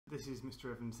this is Mr.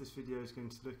 Evans. This video is going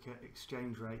to look at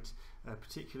exchange rates,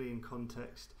 particularly in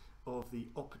context of the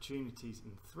opportunities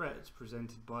and threats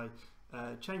presented by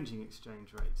changing exchange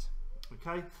rates.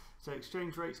 Okay, so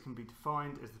exchange rates can be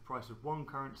defined as the price of one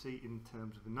currency in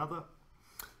terms of another.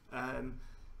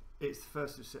 It's the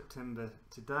 1st of September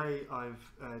today.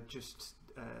 I've just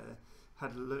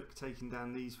had a look, taking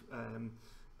down these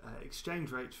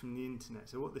exchange rates from the internet.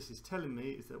 So what this is telling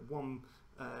me is that £1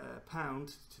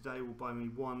 today will buy me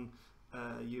 $1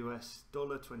 US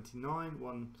dollar 29,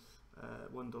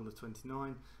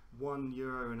 $1.29,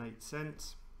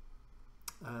 €1.08,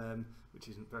 which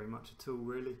isn't very much at all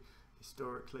really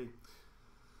historically.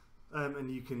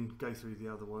 And you can go through the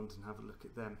other ones and have a look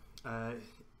at them.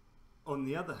 On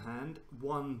the other hand,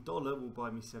 $1 will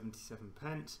buy me 77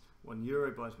 pence,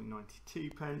 €1 buys me 92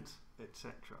 pence,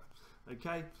 etc.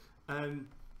 Okay.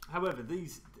 However,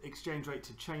 these exchange rates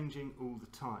are changing all the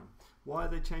time. Why are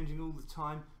they changing all the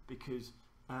time? Because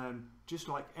just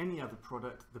like any other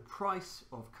product, the price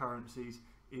of currencies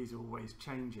is always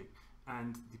changing,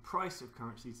 and the price of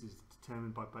currencies is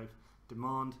determined by both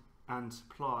demand and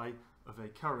supply of a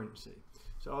currency.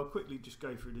 So I'll quickly just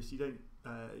go through this. You don't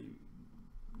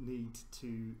need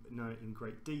to know it in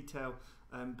great detail,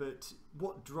 but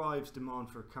what drives demand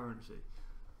for a currency?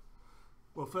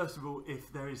 Well, first of all, if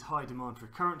there is high demand for a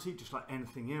currency, just like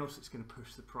anything else, it's going to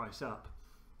push the price up.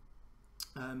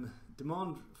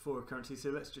 Demand for a currency, so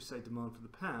let's just say demand for the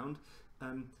pound,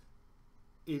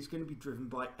 is going to be driven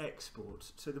by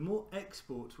exports. So the more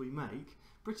exports we make,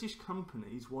 British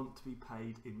companies want to be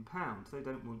paid in pounds. They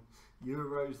don't want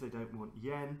euros, they don't want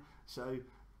yen. So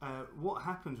what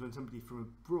happens when somebody from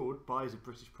abroad buys a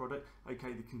British product?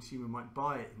 Okay, the consumer might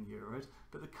buy it in euros,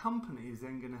 but the company is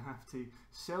then going to have to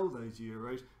sell those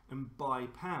euros and buy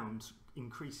pounds,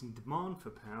 increasing demand for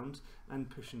pounds and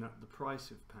pushing up the price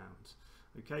of pounds.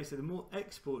 Okay, so the more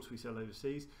exports we sell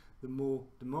overseas, the more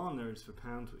demand there is for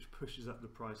pounds, which pushes up the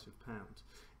price of pounds.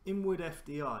 Inward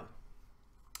FDI.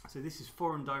 So this is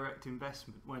foreign direct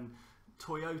investment. When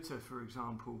Toyota, for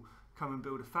example, come and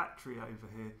build a factory over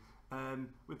here,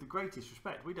 with the greatest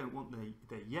respect, we don't want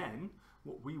their yen.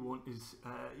 What we want is,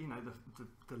 you know,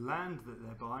 the land that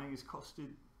they're buying is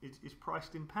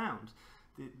priced in pounds.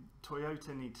 The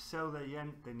Toyota need to sell their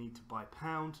yen, they need to buy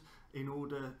pounds in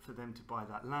order for them to buy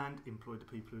that land, employ the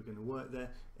people who are going to work there,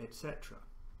 etc.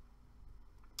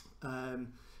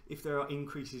 If there are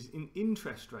increases in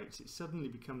interest rates, it suddenly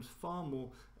becomes far more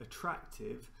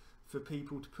attractive for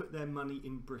people to put their money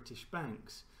in British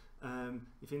banks.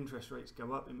 If interest rates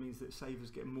go up, it means that savers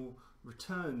get more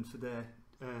return for their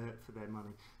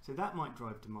money. So that might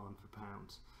drive demand for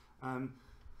pounds.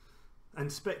 And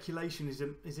speculation is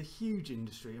a huge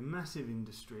industry, a massive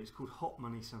industry. It's called hot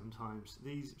money sometimes.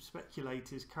 These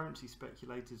speculators, currency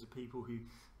speculators, are people who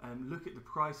look at the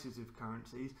prices of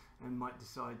currencies and might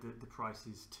decide that the price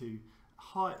is too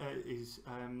high,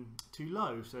 too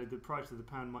low. So the price of the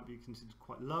pound might be considered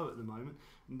quite low at the moment,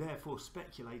 and therefore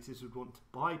speculators would want to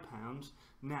buy pounds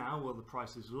now while the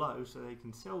price is low, so they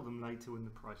can sell them later when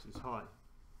the price is high.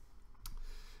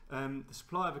 The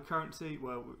supply of a currency,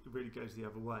 well, it really goes the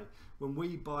other way. When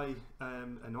we buy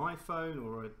an iPhone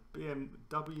or a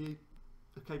BMW,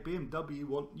 okay, BMW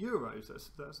want euros.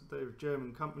 They're a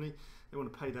German company. They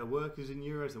want to pay their workers in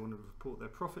euros. They want to report their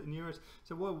profit in euros.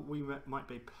 So while we might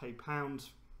pay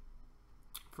pounds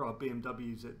for our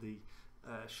BMWs at the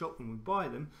shop when we buy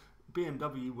them,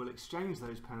 BMW will exchange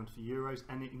those pounds for euros,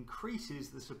 and it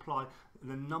increases the supply,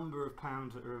 the number of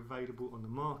pounds that are available on the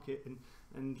market,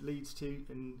 and leads to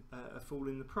a fall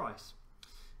in the price.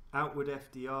 Outward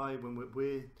FDI, when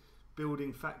we're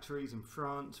building factories in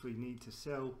France, we need to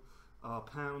sell our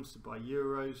pounds to buy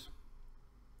euros.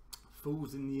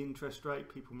 Falls in the interest rate,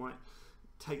 people might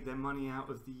take their money out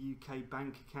of the UK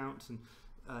bank accounts and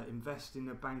invest in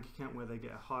a bank account where they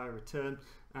get a higher return.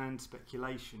 And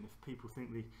speculation, if people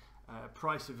think the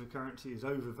price of a currency is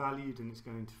overvalued and it's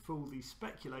going to fall, these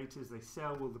speculators, they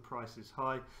sell while the price is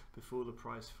high before the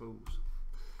price falls,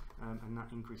 and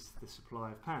that increases the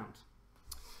supply of pounds.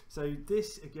 So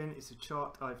this again is a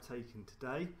chart I've taken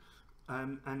today,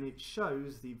 and it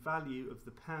shows the value of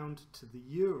the pound to the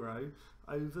euro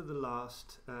over the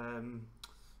last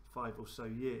 5 or so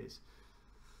years.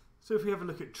 So if we have a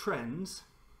look at trends,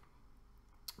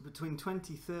 between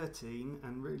 2013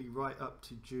 and really right up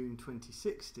to June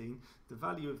 2016, the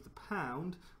value of the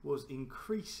pound was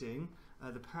increasing.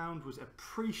 The pound was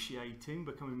appreciating,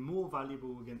 becoming more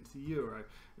valuable against the euro,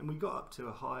 and we got up to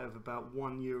a high of about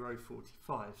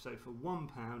 €1.45. So for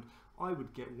 £1, I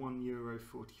would get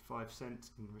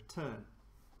 €1.45 in return.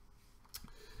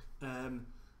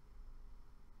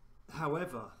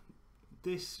 However,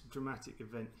 this dramatic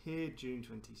event here, June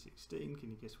 2016, can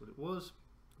you guess what it was?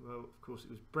 Well, of course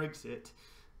it was Brexit.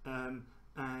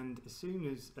 And as soon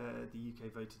as the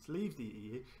UK voted to leave the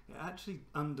EU, it actually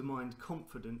undermined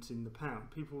confidence in the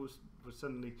pound. People were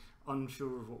suddenly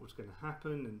unsure of what was going to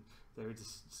happen, and there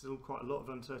is still quite a lot of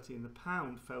uncertainty, and the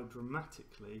pound fell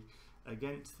dramatically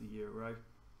against the euro.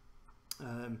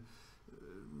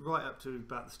 Right up to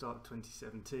about the start of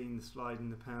 2017, the slide in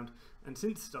the pound, and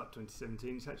since the start of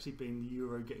 2017 it's actually been the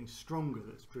euro getting stronger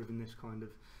that's driven this kind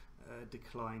of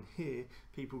decline here,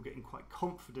 people getting quite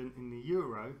confident in the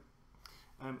euro,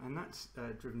 and that's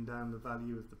driven down the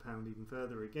value of the pound even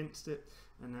further against it,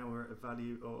 and now we're at a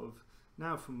value of,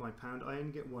 now from my pound I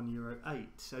only get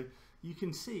 €1.08. So you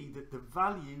can see that the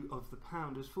value of the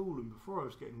pound has fallen. Before I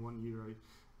was getting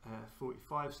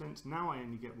 €1.45, now I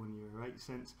only get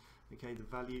 €1.08. Okay, the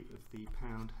value of the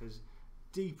pound has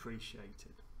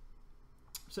depreciated.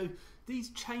 So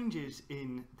these changes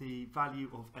in the value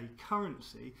of a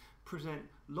currency present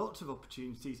lots of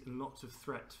opportunities and lots of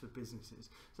threats for businesses.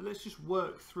 So let's just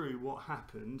work through what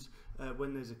happens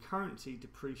when there's a currency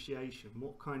depreciation.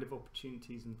 What kind of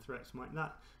opportunities and threats might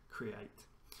that create?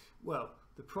 Well,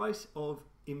 the price of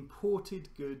imported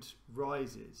goods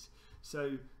rises.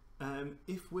 So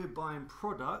if we're buying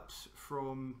products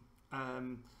from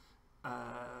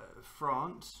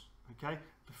France, okay,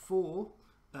 before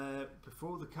the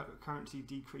currency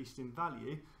decreased in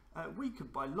value, we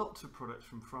could buy lots of products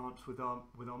from France with our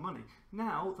money.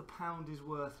 Now the pound is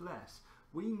worth less.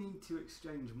 We need to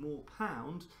exchange more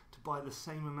pounds to buy the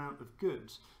same amount of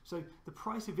goods. So the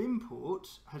price of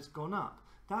imports has gone up.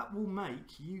 That will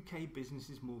make UK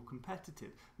businesses more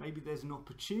competitive. Maybe there's an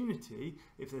opportunity,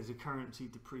 if there's a currency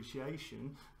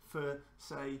depreciation, for,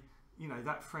 say, you know,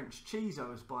 that French cheese I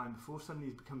was buying before suddenly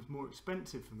becomes more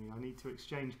expensive for me. I need to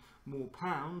exchange more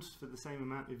pounds for the same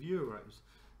amount of euros.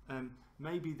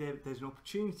 Maybe there's an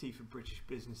opportunity for British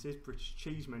businesses, British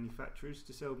cheese manufacturers,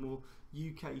 to sell more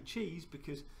UK cheese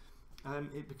because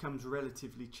it becomes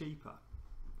relatively cheaper.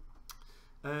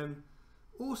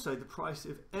 Also, the price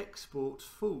of exports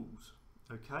falls.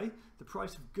 Okay, the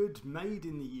price of goods made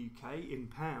in the UK in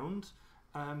pounds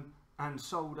and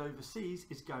sold overseas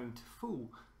is going to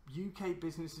fall. UK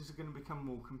businesses are going to become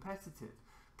more competitive.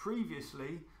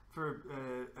 Previously, for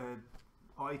an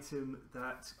item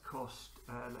that cost,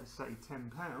 let's say,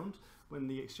 £10, when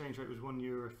the exchange rate was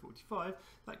 €1.45,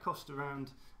 that cost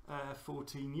around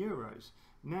 14 euros.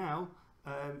 Now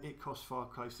it costs far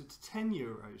closer to 10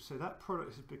 euros. So that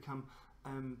product has become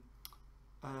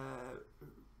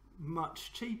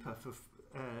much cheaper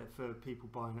for people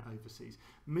buying it overseas,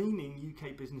 meaning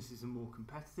UK businesses are more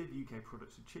competitive, UK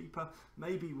products are cheaper,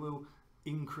 maybe we'll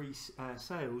increase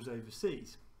sales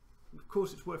overseas. Of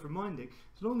course, it's worth reminding,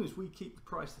 as long as we keep the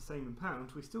price the same in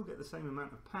pounds, we still get the same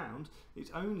amount of pounds.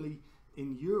 It's only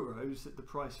in euros that the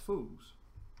price falls.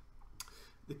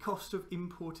 The cost of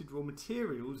imported raw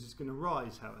materials is going to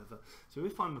rise, however. So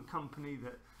if I'm a company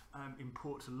that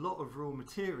imports a lot of raw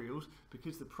materials,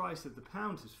 because the price of the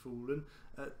pound has fallen,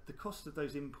 the cost of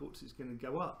those imports is going to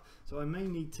go up. So I may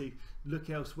need to look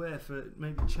elsewhere for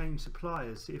maybe change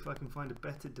suppliers, see if I can find a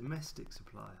better domestic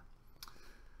supplier.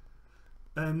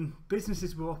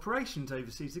 Businesses with operations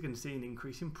overseas are going to see an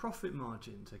increase in profit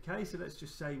margins. Okay, so let's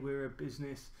just say we're a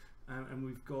business and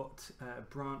we've got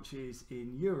branches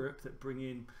in Europe that bring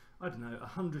in, I don't know,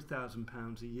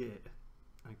 £100,000 a year.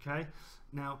 Okay,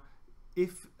 now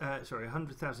if sorry,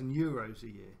 €100,000 a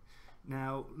year.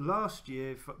 Now last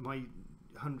year, for my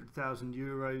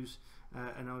 €100,000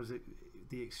 and I was at,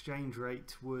 the exchange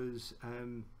rate was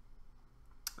 £1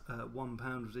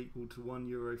 was equal to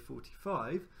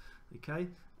 €1.45. Okay,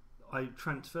 I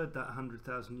transferred that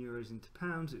 €100,000 into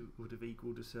pounds. It would have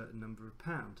equaled a certain number of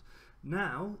pounds.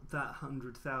 Now that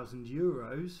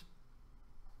 €100,000,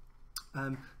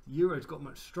 the euro's got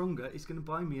much stronger. It's going to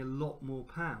buy me a lot more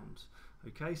pounds.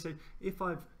 Okay, so if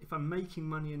I'm making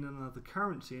money in another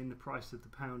currency and the price of the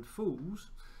pound falls,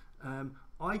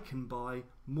 I can buy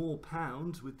more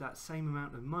pounds with that same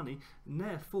amount of money, and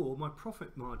therefore my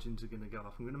profit margins are going to go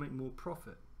up. I'm going to make more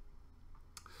profit.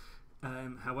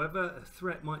 However, a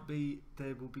threat might be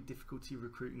there will be difficulty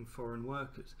recruiting foreign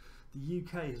workers. The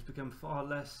UK has become far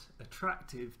less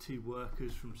attractive to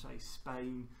workers from, say,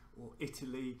 Spain or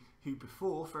Italy, who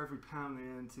before, for every pound they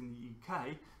earned in the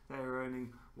UK, they were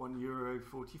earning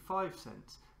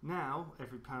 €1.45. Now,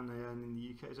 every pound they earn in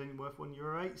the UK is only worth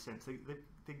 €1.08.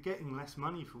 They're getting less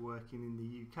money for working in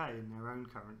the UK in their own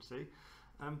currency.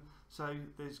 So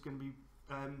there's going to be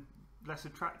less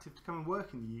attractive to come and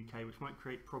work in the UK, which might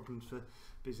create problems for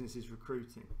businesses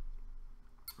recruiting.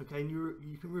 Okay, and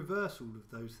you can reverse all of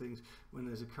those things when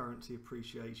there's a currency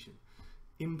appreciation.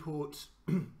 imports,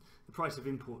 the price of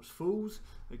imports falls,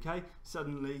 okay,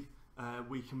 suddenly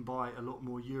we can buy a lot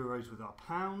more euros with our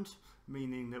pound,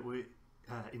 meaning that we're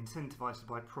incentivized to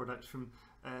buy products from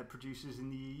producers in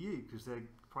the EU because the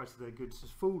price of their goods has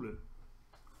fallen.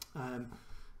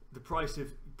 The price of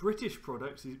British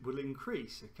products will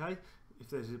increase, okay, if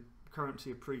there's a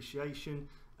currency appreciation.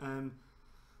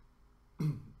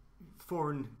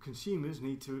 Foreign consumers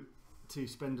need to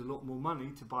spend a lot more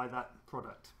money to buy that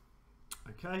product,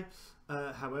 okay.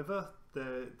 However,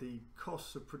 the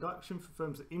costs of production for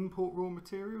firms that import raw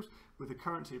materials, with the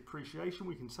currency appreciation,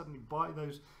 we can suddenly buy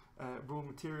those raw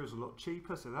materials a lot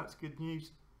cheaper, so that's good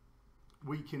news.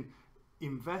 We can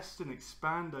invest and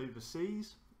expand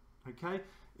overseas, okay.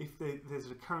 If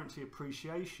there's a currency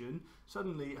appreciation,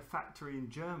 suddenly a factory in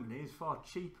Germany is far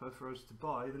cheaper for us to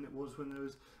buy than it was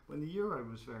when the euro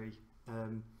was very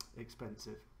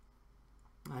expensive.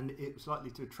 And it's likely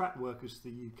to attract workers to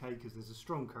the UK because there's a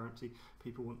strong currency.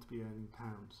 People want to be earning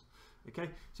pounds.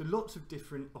 Okay, so lots of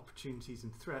different opportunities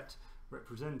and threats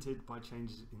represented by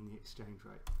changes in the exchange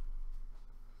rate.